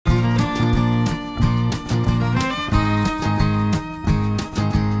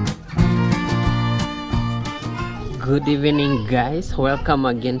Good evening, guys. Welcome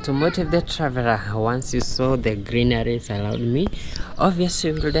again to Motive the Traveller. Once you saw the greeneries around me, obviously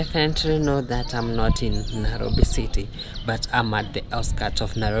you will definitely know that I'm not in Nairobi City, but I'm at the outskirts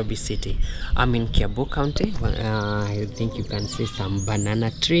of Nairobi City. I'm in Kiambu County. I think you can see some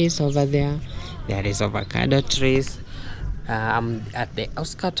banana trees over there. There is avocado trees. I'm at the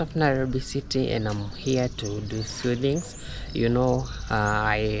outskirts of Nairobi City, and I'm here to do few things. You know,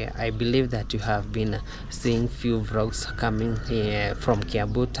 I believe that you have been seeing few vlogs coming here from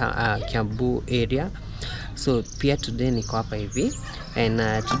Kiambu area. So pia today niko hapa hivi, and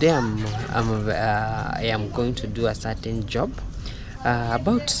today I am going to do a certain job.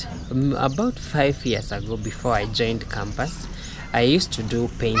 About 5 years ago, before I joined campus, I used to do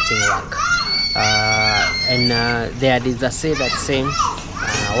painting work. There is a say that saying,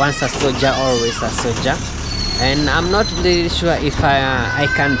 once a soldier, always a soldier. And I'm not really sure if I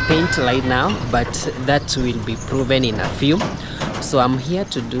can paint right now, but that will be proven in a few. So I'm here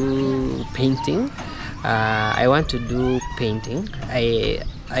to do painting. I want to do painting. I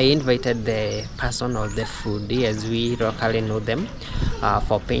invited the person or the foodie, as we locally know them,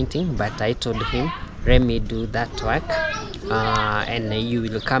 for painting, but I told him, let me do that work, and you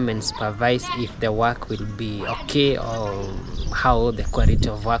will come and supervise if the work will be okay or how the quality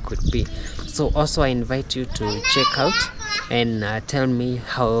of work will be. So also I invite you to check out and tell me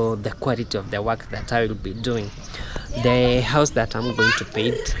how the quality of the work that I will be doing. The house that I'm going to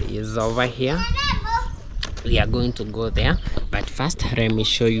paint is over here. We are going to go there, but first let me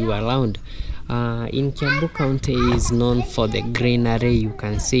show you around. In Kiambu County is known for the greenery. You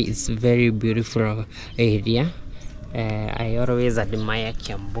can see it's very beautiful area. I always admire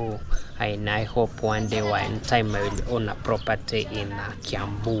Kiambu, and I hope one day, one time, I will own a property in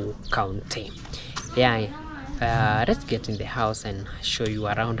Kiambu County. Yeah, let's get in the house and show you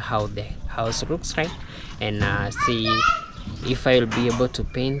around how the house looks like, and see if I will be able to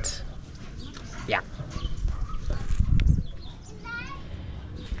paint. Yeah.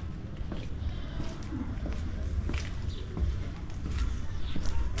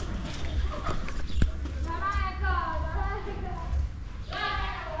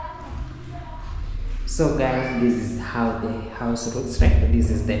 So guys, this is how the house looks like. This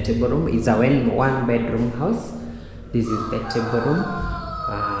is the table room. It's a one bedroom house. This is the table room.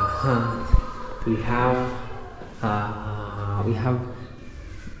 We have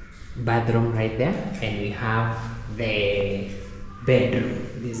bathroom right there, and we have the bedroom.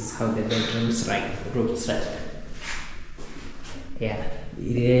 This is how the bedrooms looks like. Yeah,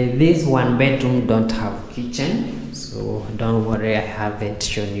 this one bedroom don't have kitchen, so don't worry, I haven't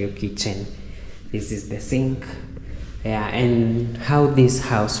shown you kitchen. This is the sink. Yeah, and how this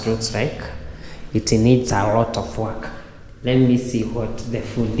house looks like, it needs a lot of work. Let me see what the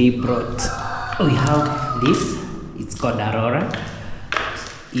foodie brought. We have this, it's called Aurora.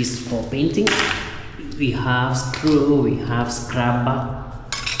 It's for painting. We have screw, we have scrubber,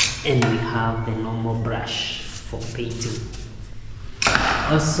 and we have the normal brush for painting.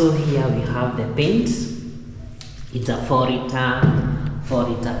 Also here we have the paint. It's a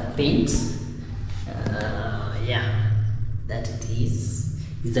 4-liter paint. Yeah, that it is.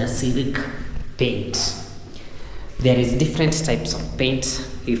 It's a silk paint. There is different types of paint,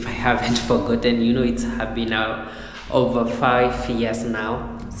 if I haven't forgotten. You know, it's have been over 5 years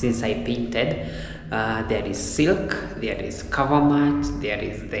now since I painted. There is silk, there is cover mat, there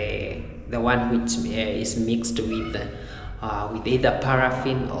is the one which is mixed with either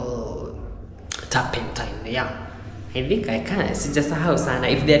paraffin or turpentine. Yeah, I think I can. It's just a house, and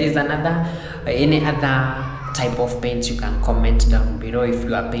if there is any other type of paint, you can comment down below. If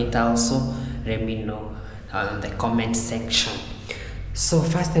you are a painter also, let me know in the comment section. So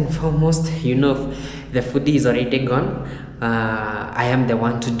first and foremost, you know, the foodie is already gone. I am the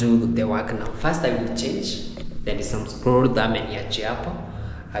one to do the work now. First I will change. There is some scroll that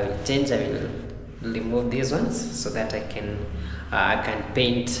I will change. I will remove these ones so that I can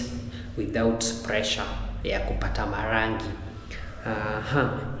paint without pressure. Yeah, kupata marangi.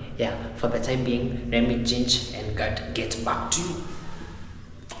 Yeah, for the time being, let me change and get back to you.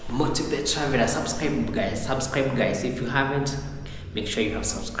 Motive the Traveller. Subscribe guys. If you haven't, make sure you have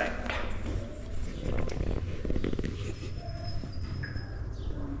subscribed.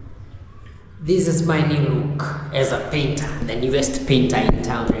 This is my new look as a painter, the newest painter in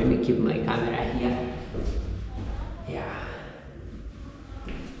town. Let me keep my camera here. Yeah,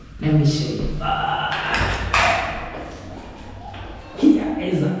 let me show you. Here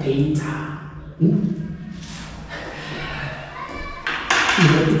is a painter. You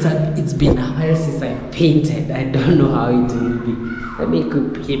know, it's been a while since I painted. I don't know how it will be. Let me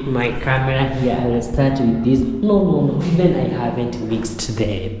keep my camera here. I'll start with this. No, even I haven't mixed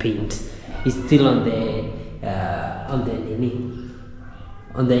the paint. It's still on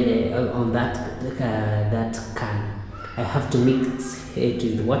that can. I have to mix it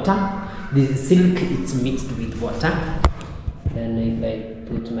with water. The silk it's mixed with water. Then if I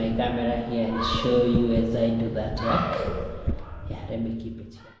put my camera here and show you as I do that work. Yeah, let me keep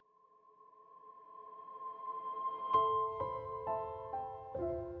it here.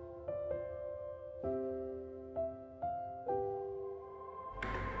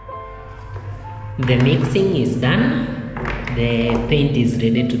 The mixing is done. The paint is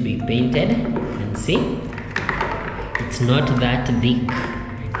ready to be painted. You can see it's not that thick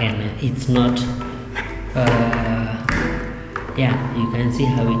and it's not yeah, you can see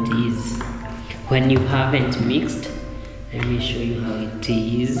how it is when you haven't mixed. Let me show you how it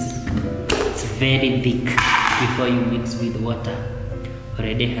is. It's very thick before you mix with water.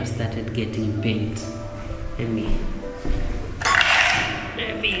 Already have started getting paint. Let me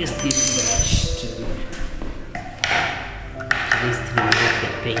use this brush to just remove the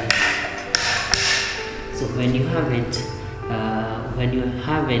paint. So when you haven't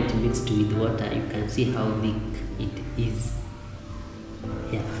mixed with water, you can see how thick it is.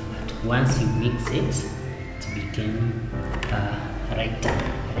 Yeah, but once you mix it, it became lighter,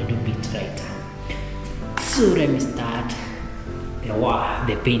 a little bit lighter. So let me start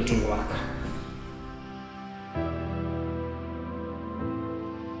the painting work.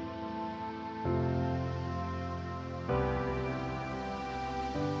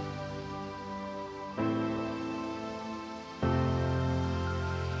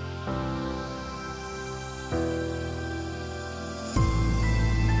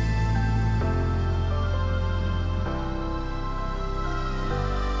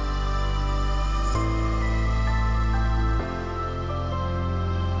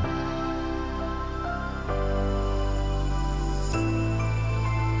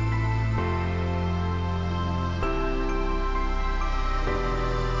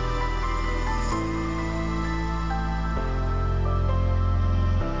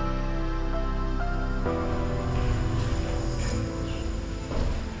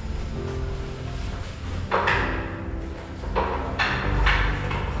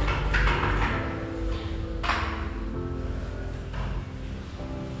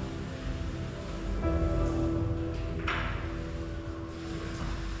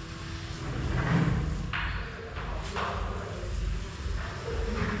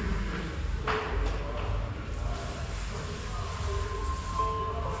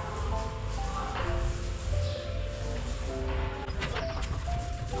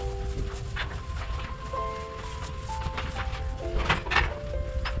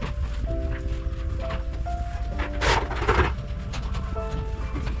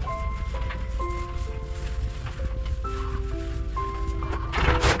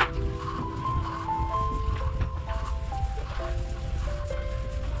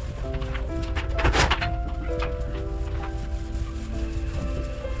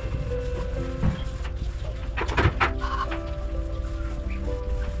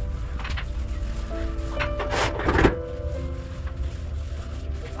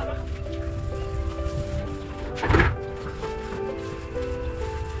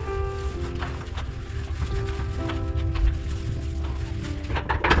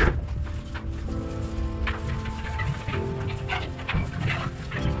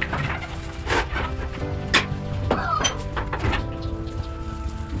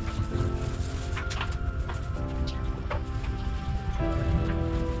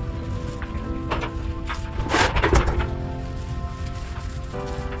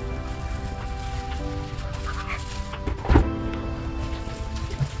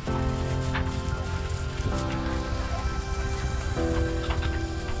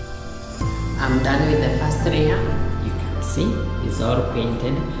 I'm done with the first layer. You can see it's all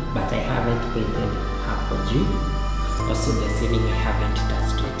painted, but I haven't painted apogee. Also the ceiling I haven't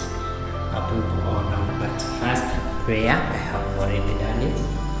touched it above all around, but first layer I have already done it.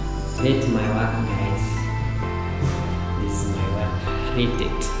 Rate my work, guys. This is my work. Rate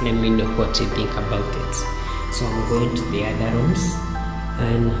it. Let me know what you think about it. So I'm going to the other rooms,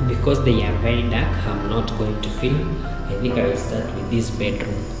 and because they are very dark, I'm not going to film. I think I will start with this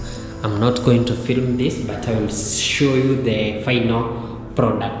bedroom. I'm not going to film this, but I will show you the final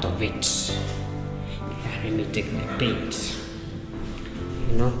product of it. Yeah, let me take the paint.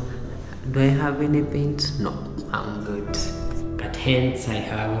 You know, do I have any paint? No, I'm good. But hands, I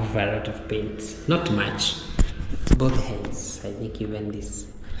have a lot of paint. Not much. Both hands. I think even this.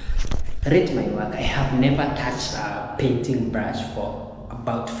 Rate my work. I have never touched a painting brush for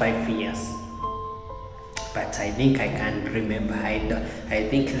about 5 years. But I think I can remember. I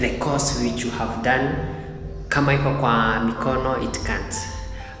think the course which you have done, kama iko kwa mikono, it can't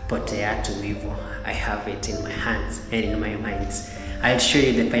potea tu hivyo. I have it in my hands and in my mind. I'll show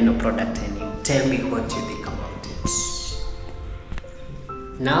you the final product and you tell me what you think about it.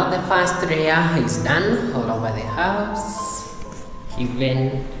 Now the first layer is done all over the house.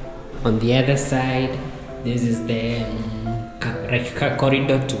 Even on the other side, this is the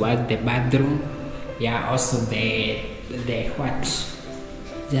corridor towards the bathroom. Yeah, also the what?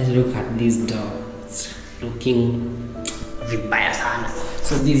 Just look at this door. It's looking vibaya sana.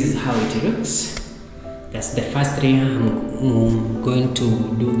 So this is how it looks. That's the first layer. I'm going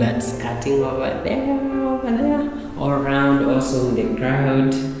to do that skirting over there, all around, also in the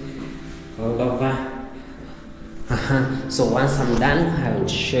crowd, all over. So once I'm done, I will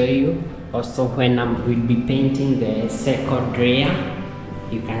show you also when I will be painting the second layer.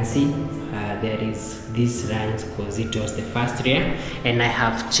 You can see there is this lines because it was the first layer, and I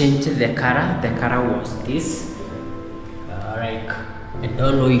have changed the color. The color was this, like I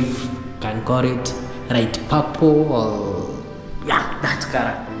don't know if you can call it light purple or yeah, that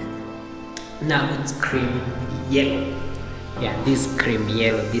color. Now it's cream yellow. Yeah, this cream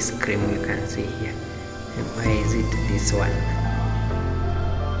yellow, this cream you can see here. And why is it this one?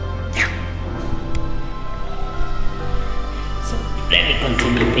 Yeah. So let me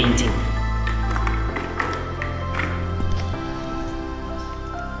continue painting.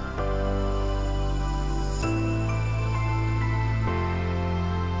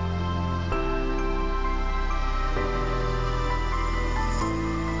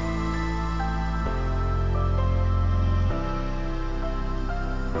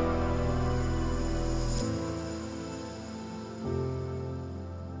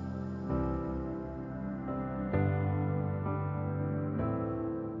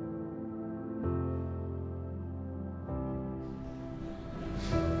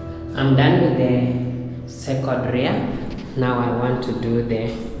 I'm done with the second layer. Now I want to do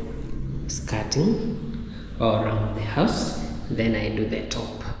the skirting all around the house. Then I do the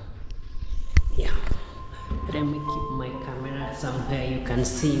top. Yeah. Let me keep my camera somewhere you can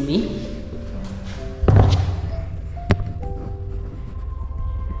see me.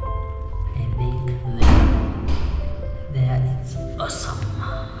 I think there it's awesome.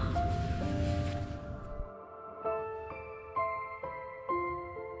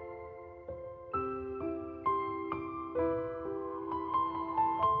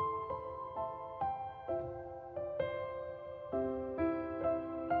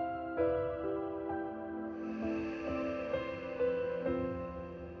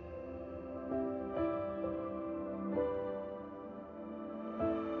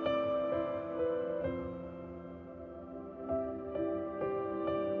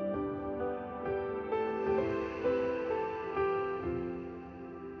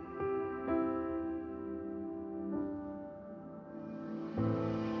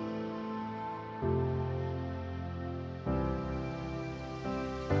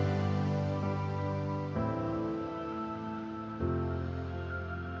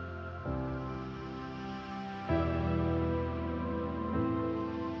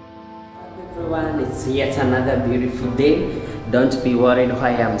 Everyone, it's yet another beautiful day. Don't be worried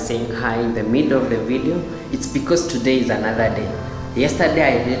why I'm saying hi in the middle of the video. It's because today is another day.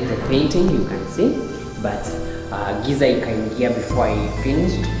 Yesterday I did the painting, you can see, but giza ikaingia before I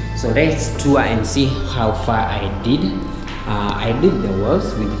finished. So let's tour and see how far I did. I did the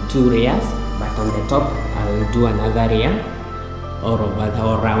walls with 2 layers, but on the top I will do another layer all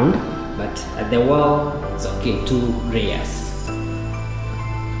around. But at the wall it's okay, 2 layers.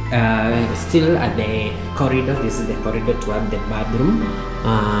 Still at the corridor, this is the corridor toward the bathroom.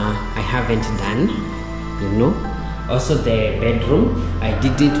 I haven't done, you know. Also the bedroom, I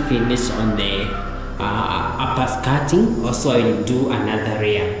didn't finish on the upper skirting. Also I will do another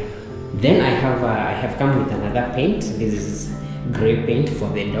layer. Then I have come with another paint. This is gray paint for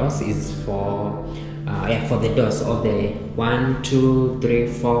the doors. Is for for the doors, all the 1, 2, 3,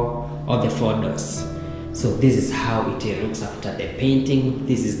 4, all the 4 doors. So this is how it looks after the painting.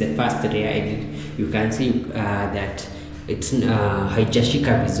 This is the first layer I did. You can see that it's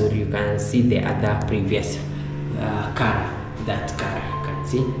haijashika vizuri. You can see the other previous color, that color you can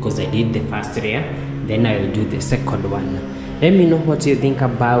see, because I did the first layer. Then I will do the second one. Let me know what you think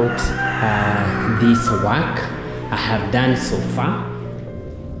about this work I have done so far.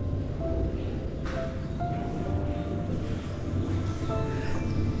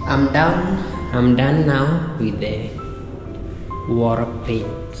 I'm done now with the wall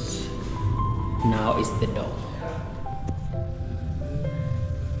paint. Now is the door.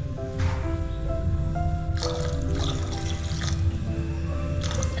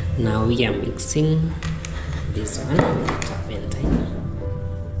 Now we are mixing this one with turpentine.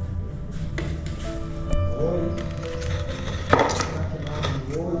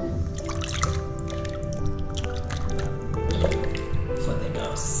 For the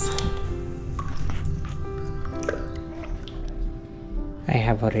doors. I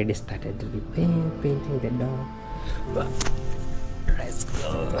have already started painting the door, but let's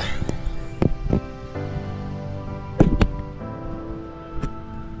go.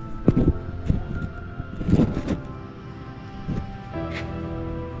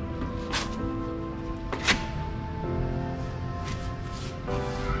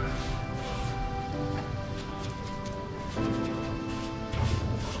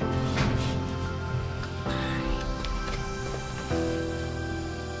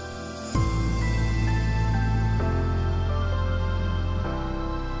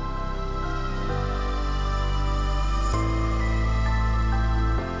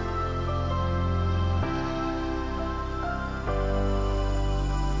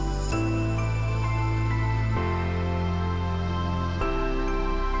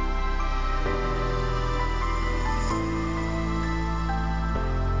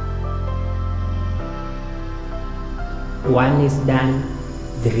 One is done,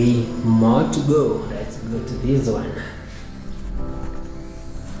 3 more to go. Let's go to this one.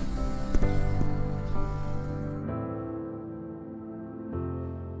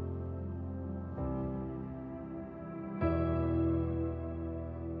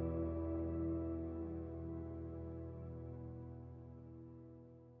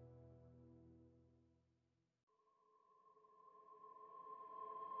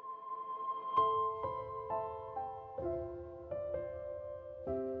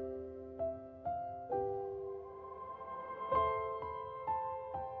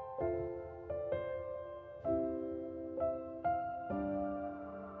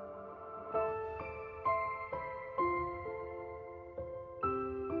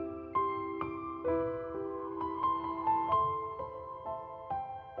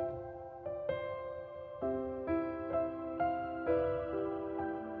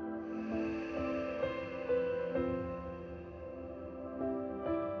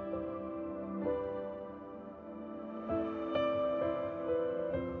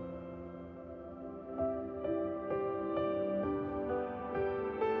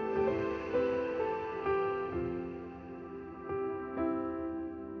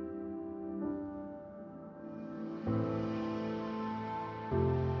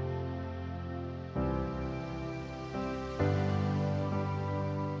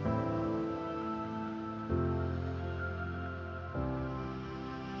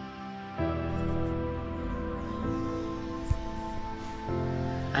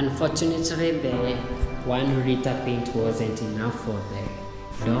 Unfortunately, the 1 liter paint wasn't enough for the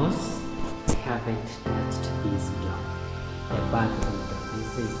doors. I haven't touched this door. The bathroom door.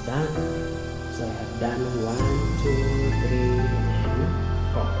 This is done. So I have done 1, 2, 3, and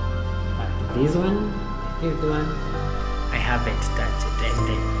 4. But this one, the 5th one, I haven't touched it, and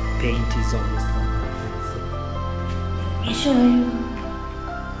the paint is almost complete. Let me show you.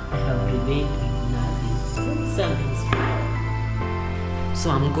 I have remained with nothing. Something small. So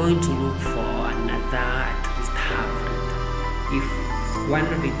I'm going to look for another at least half liter. If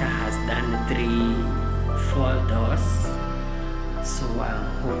 1 liter has done 3 full doors, so I'm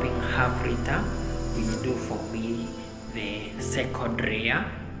hoping half liter will do for me the second layer.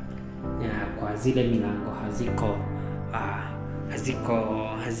 Kwa zile milango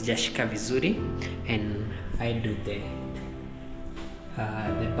hazijashika vizuri, and I do the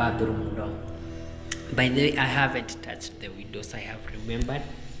bathroom door. By the way, I haven't touched the windows. I have remembered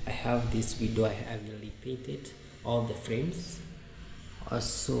I have this window. I have really painted all the frames,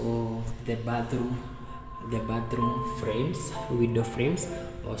 also the bathroom frames, window frames,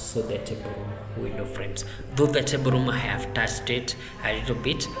 also the table room window frames. Though the table room I have touched it a little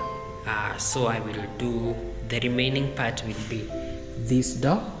bit, so I will do the remaining part will be this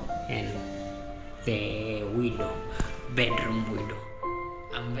door and the window, bedroom window.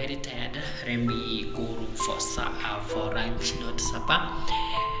 I'm very tired. Let me go look for lunch, not supper.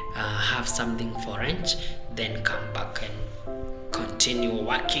 Have something for lunch, then come back and continue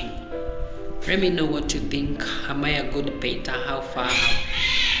working. Let me know what you think. Am I a good painter? How far?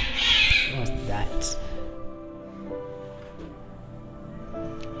 What's that?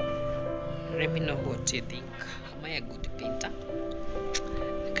 Let me know what you think. Am I a good painter?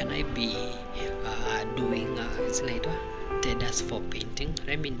 Can I be doing tenders for painting?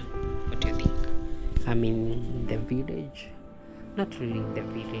 Let me know what you think. I'm in the village, not really in the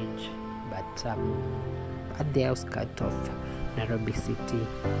village, but at the outskirts of Nairobi city,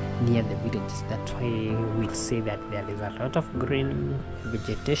 near the villages. That's why we'll say that there is a lot of green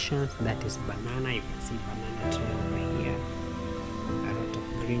vegetation. That is banana. You can see banana tree over here. A lot of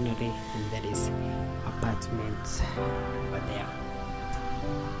greenery, and there is apartments over there.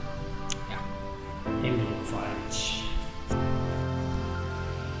 Yeah, let me look for lunch.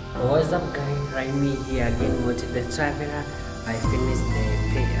 What's up, guys? Raimi here again, MOTIF the Traveller. I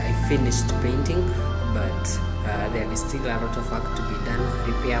finished painting, but there is still a lot of work to be done,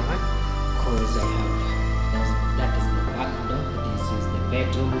 repair work, because that is the back door, this is the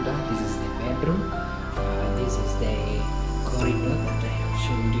bedroom door, this is the bedroom, this is the corridor that I have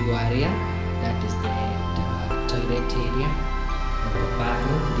shown you earlier, that is the toilet area of the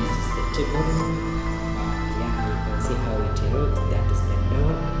bathroom, this is the table room, yeah, you can see how it looks, that is the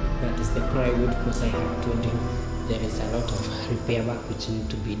door, that is the plywood, because I have told you there is a lot of repair work which need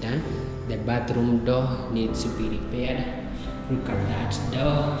to be done. The bathroom door needs to be repaired. Look at that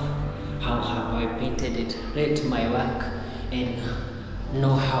door. How have I painted it? Rate my work and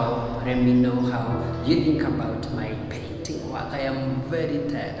let me know how you think about my painting work. I am very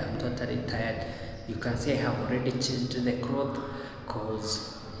tired. I'm totally tired. You can see I have already changed the cloth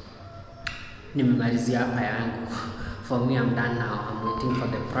because nimemalizia hapa yangu. For me, I'm done now. I'm waiting for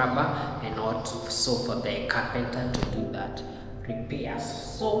the plumber and also for the carpenter to do that repairs.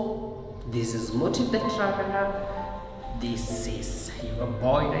 So this is MOTIF the Traveller. This is your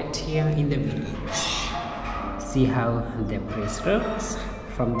boy right here in the village. See how the place looks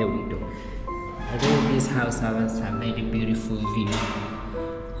from the window. I think this house has a very beautiful view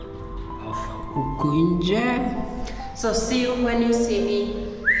of Ukunja. So see you when you see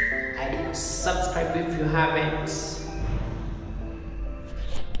me. And subscribe if you haven't.